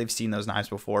of course they've seen those knives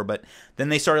before, but then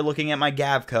they started looking at my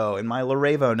Gavco and my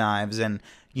Larevo knives and,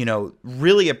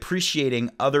 really appreciating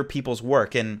other people's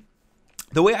work. And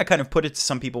the way I kind of put it to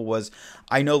some people was,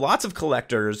 I know lots of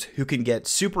collectors who can get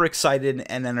super excited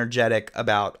and energetic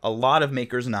about a lot of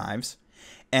makers' knives,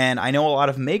 and I know a lot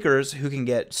of makers who can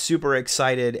get super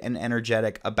excited and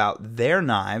energetic about their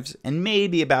knives and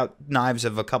maybe about knives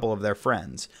of a couple of their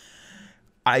friends.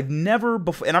 I've never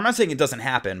before, and I'm not saying it doesn't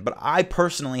happen, but I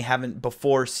personally haven't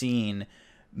before seen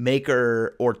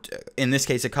maker, or in this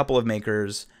case a couple of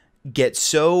makers, get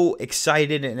so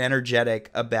excited and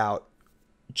energetic about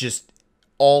just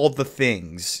all the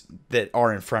things that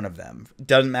are in front of them.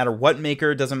 Doesn't matter what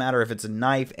maker, doesn't matter if it's a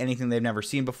knife, anything they've never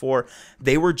seen before.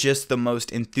 They were just the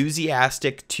most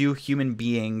enthusiastic two human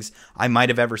beings I might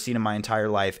have ever seen in my entire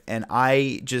life. And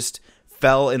I just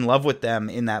fell in love with them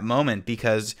in that moment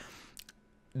because,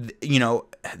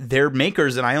 they're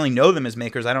makers and I only know them as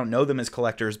makers. I don't know them as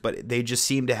collectors, but they just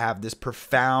seem to have this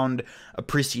profound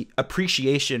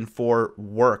appreciation for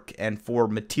work and for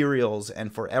materials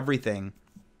and for everything.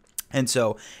 And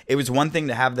so it was one thing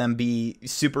to have them be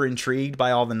super intrigued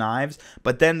by all the knives,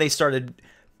 but then they started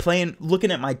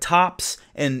looking at my tops,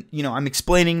 and, I'm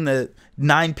explaining the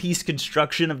 9-piece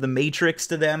construction of the Matrix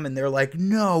to them, and they're like,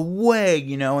 no way,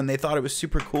 and they thought it was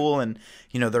super cool. And,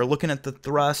 they're looking at the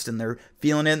thrust and they're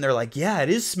feeling it, and they're like, yeah, it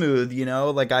is smooth,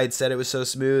 like I had said it was so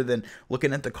smooth, and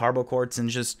looking at the carbo quartz, and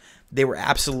just, they were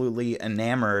absolutely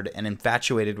enamored and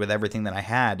infatuated with everything that I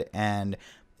had. And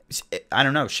I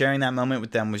don't know, sharing that moment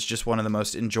with them was just one of the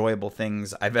most enjoyable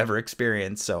things I've ever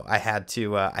experienced. So I had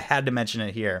to mention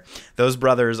it here. Those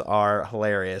brothers are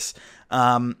hilarious.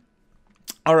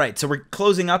 All right, so we're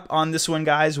closing up on this one,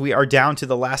 guys. We are down to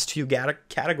the last two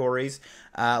categories.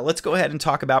 Let's go ahead and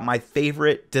talk about my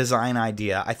favorite design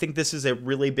idea. I think this is a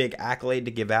really big accolade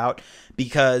to give out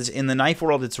because in the knife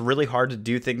world, it's really hard to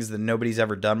do things that nobody's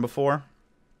ever done before.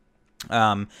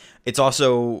 It's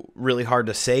also really hard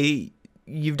to say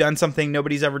you've done something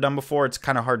nobody's ever done before. It's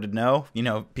kind of hard to know.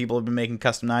 People have been making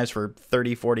custom knives for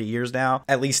 30, 40 years now,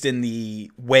 at least in the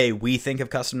way we think of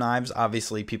custom knives.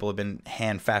 Obviously, people have been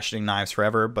hand fashioning knives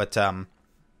forever, but,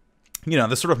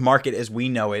 the sort of market as we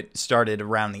know it started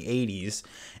around the 80s.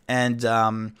 And,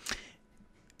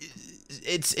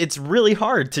 it's really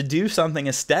hard to do something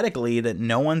aesthetically that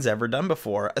no one's ever done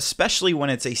before, especially when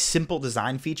it's a simple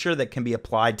design feature that can be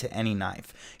applied to any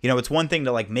knife. It's one thing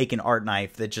to like make an art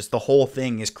knife that just the whole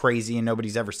thing is crazy and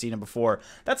nobody's ever seen it before.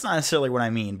 That's not necessarily what I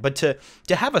mean, but to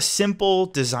have a simple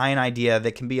design idea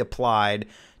that can be applied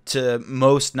to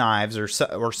most knives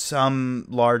or some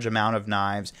large amount of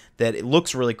knives that it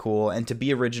looks really cool and to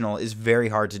be original is very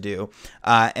hard to do.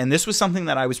 And this was something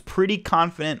that I was pretty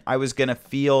confident I was going to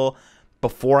feel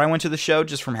before I went to the show,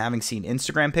 just from having seen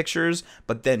Instagram pictures,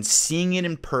 but then seeing it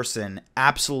in person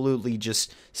absolutely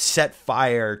just set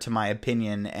fire to my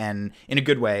opinion, and in a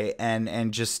good way,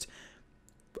 and just,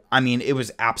 I mean, it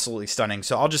was absolutely stunning.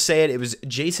 So I'll just say it. It was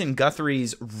Jason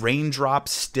Guthrie's raindrop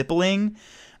stippling.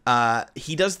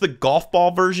 He does the golf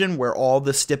ball version where all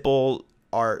the stipples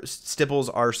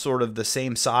are sort of the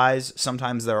same size.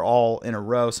 Sometimes they're all in a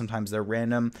row, sometimes they're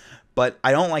random. But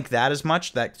I don't like that as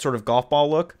much, that sort of golf ball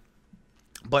look.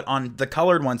 But on the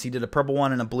colored ones, he did a purple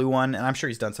one and a blue one, and I'm sure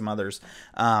he's done some others.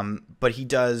 But he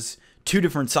does 2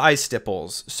 different size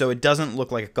stipples, so it doesn't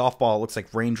look like a golf ball, it looks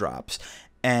like raindrops.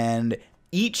 And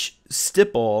each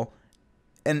stipple,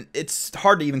 and it's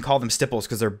hard to even call them stipples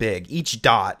because they're big, each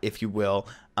dot, if you will,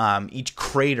 each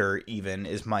crater even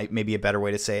is maybe a better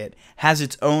way to say it, has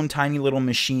its own tiny little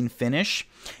machine finish.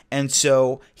 And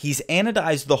so he's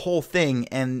anodized the whole thing,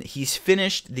 and he's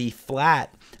finished the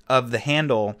flat of the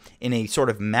handle in a sort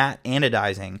of matte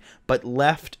anodizing, but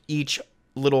left each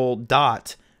little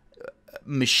dot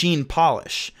machine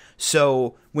polish.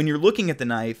 So when you're looking at the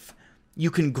knife, you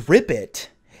can grip it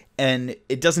and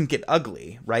it doesn't get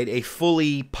ugly, right? A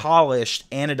fully polished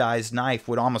anodized knife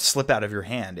would almost slip out of your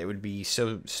hand. It would be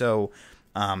so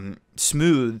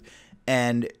smooth,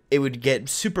 and it would get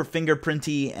super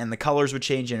fingerprinty, and the colors would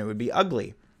change, and it would be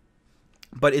ugly.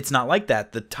 But it's not like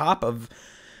that. The top of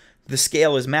the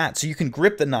scale is matte, so you can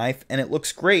grip the knife, and it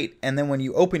looks great. And then when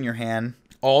you open your hand,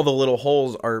 all the little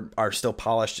holes are still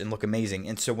polished and look amazing.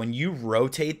 And so when you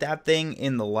rotate that thing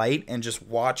in the light and just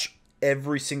watch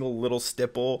every single little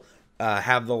stipple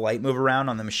have the light move around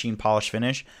on the machine polish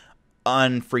finish,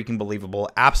 unfreaking believable,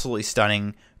 absolutely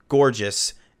stunning,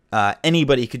 gorgeous.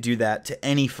 Anybody could do that to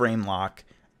any frame lock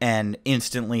and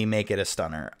instantly make it a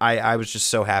stunner. I was just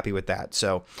so happy with that.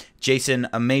 So Jason,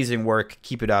 amazing work.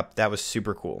 Keep it up. That was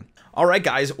super cool. All right,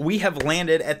 guys, we have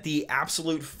landed at the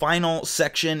absolute final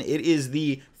section. It is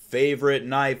the favorite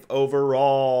knife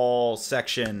overall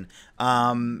section.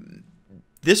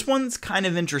 This one's kind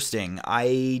of interesting.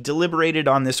 I deliberated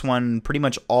on this one pretty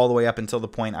much all the way up until the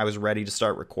point I was ready to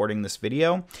start recording this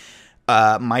video.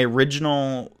 My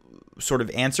original sort of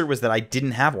answer was that I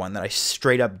didn't have one, that I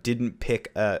straight up didn't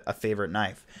pick a favorite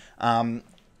knife.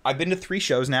 I've been to 3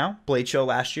 shows now. BladeShow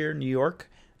last year, New York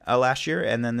last year,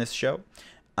 and then this show.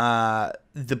 The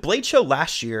BladeShow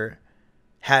last year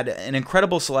had an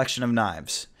incredible selection of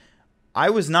knives.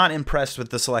 I was not impressed with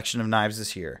the selection of knives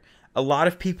this year. A lot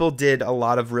of people did a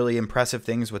lot of really impressive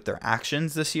things with their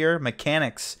actions this year.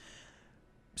 Mechanics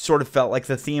sort of felt like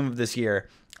the theme of this year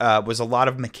was a lot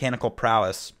of mechanical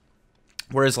prowess.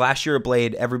 Whereas last year at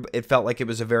Blade, it felt like it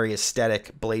was a very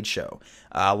aesthetic Blade show.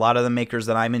 A lot of the makers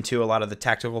that I'm into, a lot of the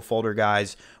tactical folder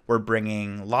guys were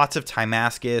bringing lots of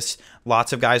Timascus.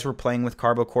 Lots of guys were playing with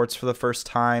carbo quartz for the first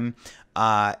time.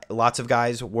 Lots of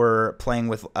guys were playing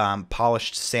with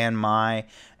polished San Mai.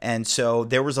 And so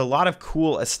there was a lot of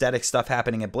cool aesthetic stuff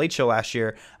happening at Blade Show last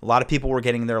year. A lot of people were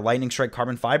getting their Lightning Strike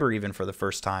carbon fiber even for the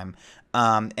first time.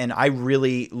 And I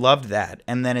really loved that.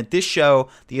 And then at this show,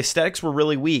 the aesthetics were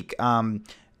really weak.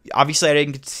 Obviously, I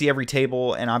didn't get to see every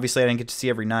table, and obviously I didn't get to see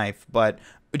every knife. But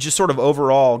just sort of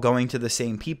overall going to the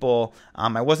same people,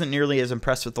 I wasn't nearly as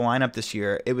impressed with the lineup this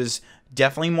year. It was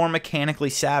definitely more mechanically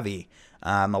savvy.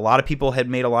 A lot of people had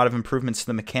made a lot of improvements to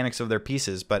the mechanics of their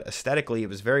pieces, but aesthetically it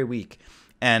was very weak.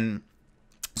 And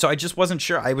so I just wasn't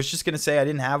sure. I was just going to say I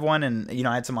didn't have one, and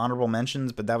I had some honorable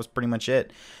mentions, but that was pretty much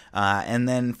it. And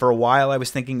then for a while I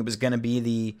was thinking it was going to be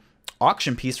the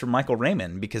auction piece from Michael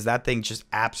Raymond, because that thing just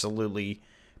absolutely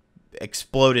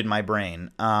exploded my brain.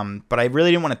 But I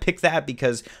really didn't want to pick that,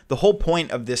 because the whole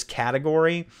point of this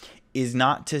category is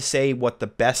not to say what the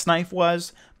best knife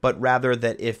was, but rather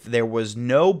that if there was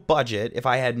no budget, if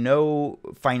I had no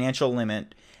financial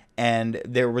limit, and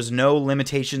there was no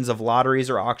limitations of lotteries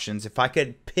or auctions, if I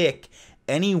could pick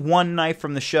any one knife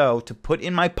from the show to put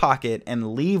in my pocket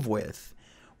and leave with,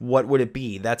 what would it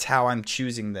be? That's how I'm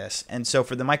choosing this. And so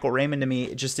for the Michael Raymond, to me,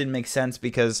 it just didn't make sense,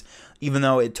 because even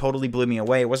though it totally blew me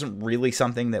away, it wasn't really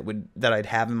something that I'd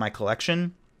have in my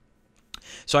collection.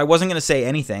 So I wasn't going to say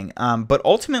anything. But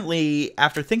ultimately,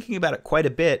 after thinking about it quite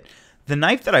a bit, the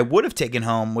knife that I would have taken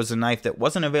home was a knife that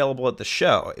wasn't available at the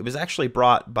show. It was actually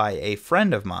brought by a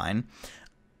friend of mine,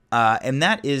 and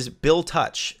that is Bill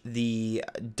Touch, the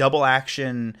double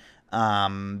action.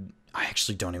 I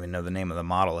actually don't even know the name of the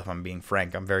model, if I'm being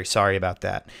frank. I'm very sorry about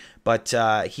that. But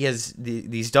he has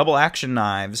these double action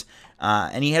knives,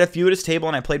 and he had a few at his table,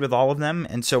 and I played with all of them,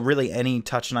 and so really any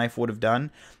Touch knife would have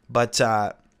done. But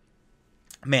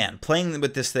man, playing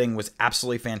with this thing was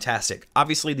absolutely fantastic.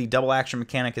 Obviously, the double action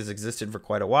mechanic has existed for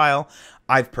quite a while.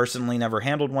 I've personally never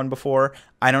handled one before.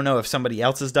 I don't know if somebody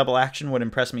else's double action would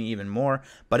impress me even more,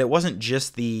 but it wasn't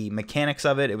just the mechanics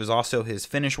of it. It was also his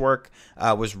finish work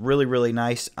was really, really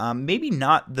nice. Maybe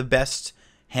not the best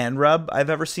hand rub I've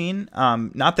ever seen.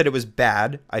 Not that it was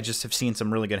bad. I just have seen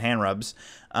some really good hand rubs.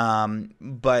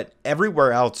 But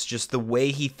everywhere else, just the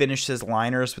way he finished his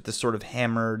liners with this sort of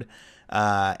hammered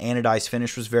anodized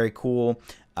finish was very cool.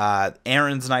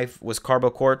 Aaron's knife was carbo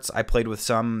quartz. I played with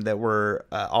some that were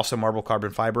also marble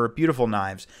carbon fiber. Beautiful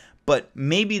knives, but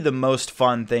maybe the most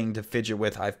fun thing to fidget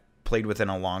with I've played with in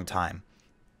a long time.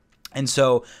 And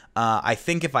so I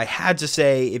think if I had to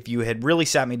say, if you had really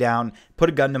sat me down, put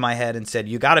a gun to my head and said,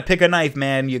 you got to pick a knife,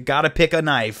 man, you got to pick a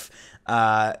knife,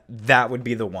 that would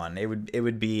be the one. It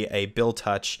would be a Bill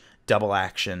Touch double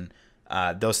action.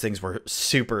 Those things were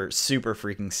super, super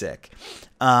freaking sick.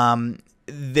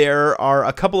 There are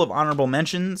a couple of honorable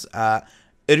mentions. Erukis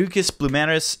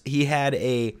Blumeris, he had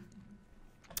a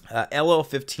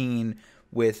LL15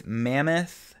 with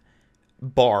mammoth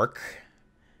bark,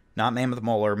 not mammoth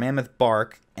molar, mammoth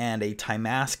bark, and a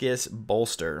Timascus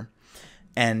bolster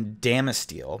and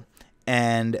Damasteel.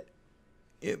 And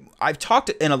I've talked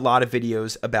in a lot of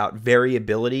videos about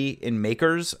variability in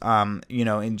makers,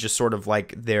 in just sort of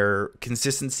like their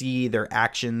consistency, their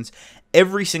actions.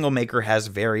 Every single maker has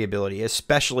variability,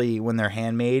 especially when they're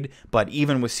handmade, but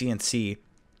even with CNC,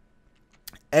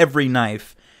 every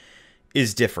knife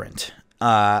is different.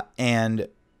 And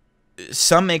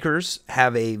some makers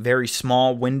have a very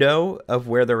small window of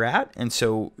where they're at, and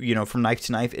so, from knife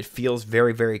to knife, it feels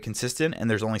very, very consistent, and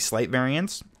there's only slight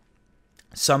variance.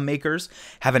 Some makers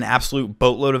have an absolute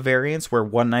boatload of variance where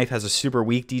one knife has a super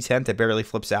weak detent that barely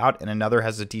flips out and another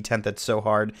has a detent that's so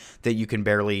hard that you can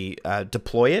barely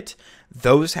deploy it.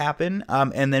 Those happen.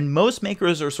 And then most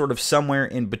makers are sort of somewhere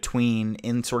in between,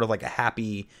 in sort of like a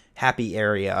happy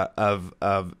area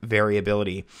of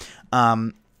variability.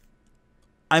 I'm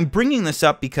bringing this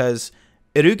up because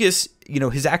Erukis,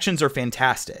 his actions are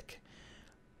fantastic.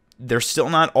 They're still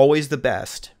not always the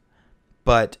best,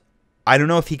 but I don't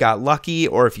know if he got lucky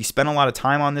or if he spent a lot of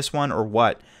time on this one or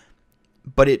what,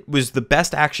 but it was the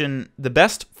best action, the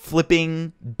best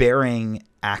flipping bearing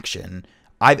action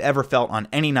I've ever felt on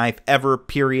any knife ever,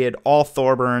 period. All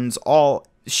Thorburns, all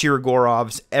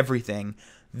Shirogorovs, everything.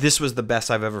 This was the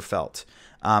best I've ever felt.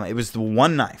 It was the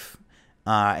one knife.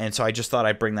 And so I just thought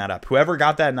I'd bring that up. Whoever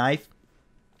got that knife,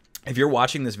 if you're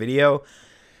watching this video,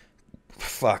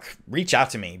 reach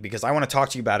out to me because I want to talk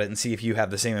to you about it and see if you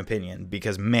have the same opinion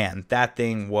because, man, that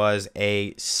thing was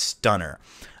a stunner.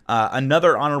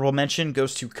 Another honorable mention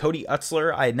goes to Cody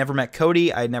Utzler. I had never met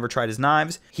Cody. I had never tried his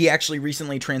knives. He actually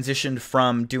recently transitioned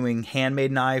from doing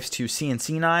handmade knives to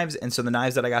CNC knives, and so the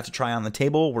knives that I got to try on the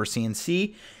table were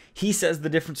CNC. He says the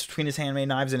difference between his handmade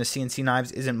knives and his CNC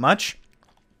knives isn't much.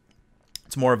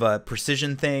 It's more of a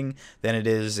precision thing than it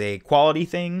is a quality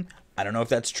thing. I don't know if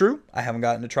that's true. I haven't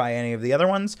gotten to try any of the other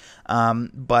ones.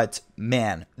 But,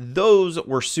 man, those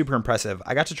were super impressive.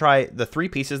 I got to try the 3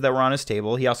 pieces that were on his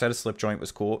table. He also had a slip joint.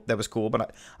 That was cool.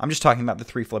 But I'm just talking about the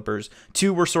 3 flippers.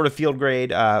 2 were sort of field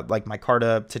grade, like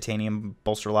micarta, titanium,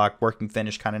 bolster lock, working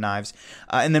finish kind of knives.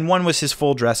 And then 1 was his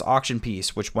full dress auction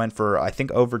piece, which went for, I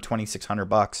think, over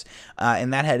 $2,600.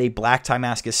 And that had a black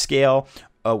Timascus scale,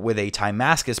 with a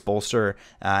Timascus bolster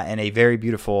and a very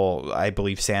beautiful, I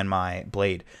believe, Sanmai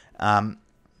blade.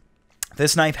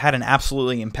 This knife had an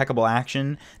absolutely impeccable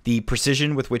action. The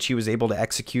precision with which he was able to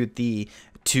execute the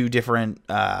 2 different,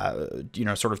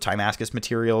 sort of Timascus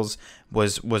materials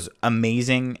was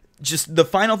amazing. Just the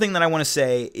final thing that I want to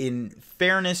say, in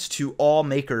fairness to all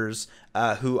makers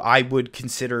who I would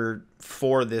consider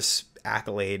for this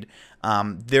accolade,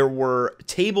 there were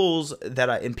tables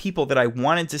and people that I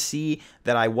wanted to see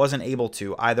that I wasn't able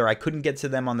to. Either I couldn't get to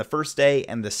them on the first day,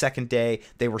 and the second day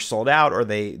they were sold out, or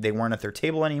they weren't at their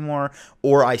table anymore,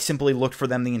 or I simply looked for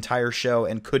them the entire show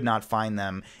and could not find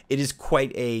them. It is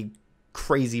quite a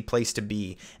crazy place to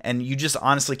be, and you just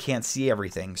honestly can't see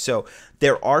everything. So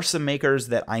there are some makers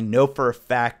that I know for a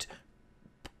fact,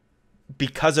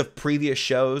 because of previous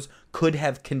shows, could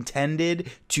have contended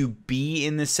to be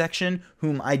in this section,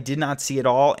 whom I did not see at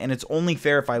all, and it's only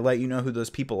fair if I let you know who those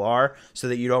people are so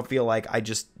that you don't feel like I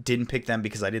just didn't pick them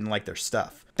because I didn't like their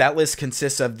stuff. That list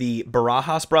consists of the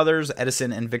Barajas brothers,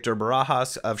 Edison and Victor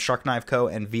Barajas of Shark Knife Co.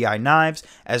 and VI Knives,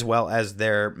 as well as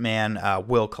their man,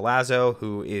 Will Colazzo,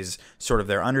 who is sort of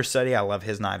their understudy. I love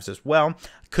his knives as well.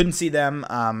 Couldn't see them,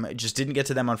 just didn't get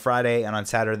to them on Friday, and on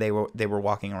Saturday they were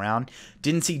walking around.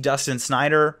 Didn't see Dustin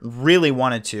Snyder, really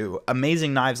wanted to.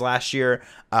 Amazing knives last year.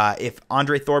 If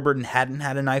Andre Thorburton hadn't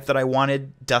had a knife that I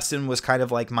wanted, Dustin was kind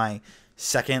of like my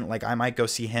second, like I might go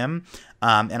see him,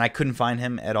 and I couldn't find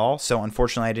him at all, so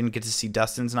unfortunately I didn't get to see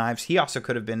Dustin's knives. He also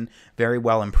could have been very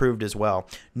well improved as well.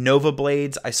 Nova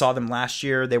Blades, I saw them last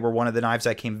year. They were one of the knives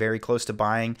I came very close to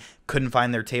buying. Couldn't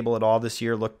find their table at all this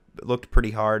year. Looked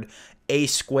pretty hard. A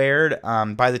Squared,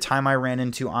 by the time I ran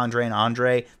into Andre and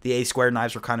Andre, the A Squared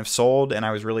knives were kind of sold, and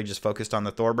I was really just focused on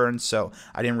the Thorburns, so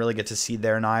I didn't really get to see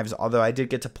their knives, although I did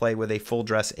get to play with a full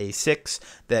dress A6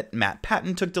 that Matt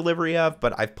Patton took delivery of,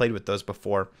 but I've played with those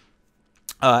before.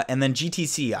 And then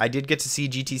GTC, I did get to see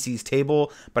GTC's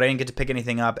table, but I didn't get to pick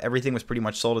anything up. Everything was pretty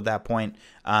much sold at that point,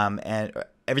 and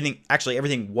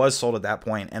everything was sold at that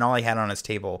point, and all I had on his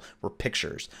table were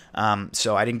pictures.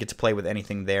 So I didn't get to play with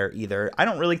anything there either. I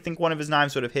don't really think one of his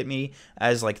knives would have hit me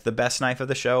as like the best knife of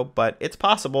the show, but it's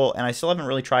possible, and I still haven't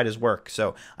really tried his work,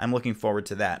 so I'm looking forward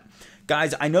to that.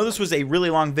 Guys, I know this was a really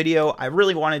long video. I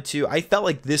felt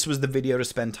like this was the video to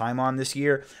spend time on this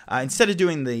year. Instead of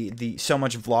doing the so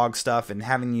much vlog stuff and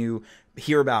having you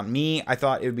hear about me, I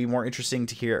thought it would be more interesting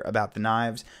to hear about the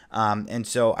knives. And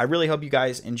so I really hope you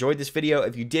guys enjoyed this video.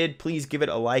 If you did, please give it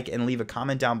a like and leave a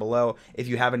comment down below if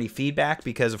you have any feedback,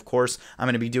 because of course I'm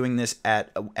going to be doing this at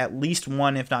least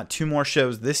one, if not two more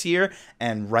shows this year,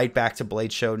 and right back to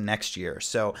BladeShow next year.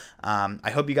 So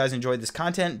I hope you guys enjoyed this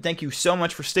content. Thank you so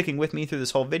much for sticking with me through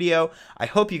this whole video. I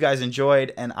hope you guys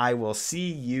enjoyed, and I will see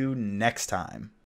you next time.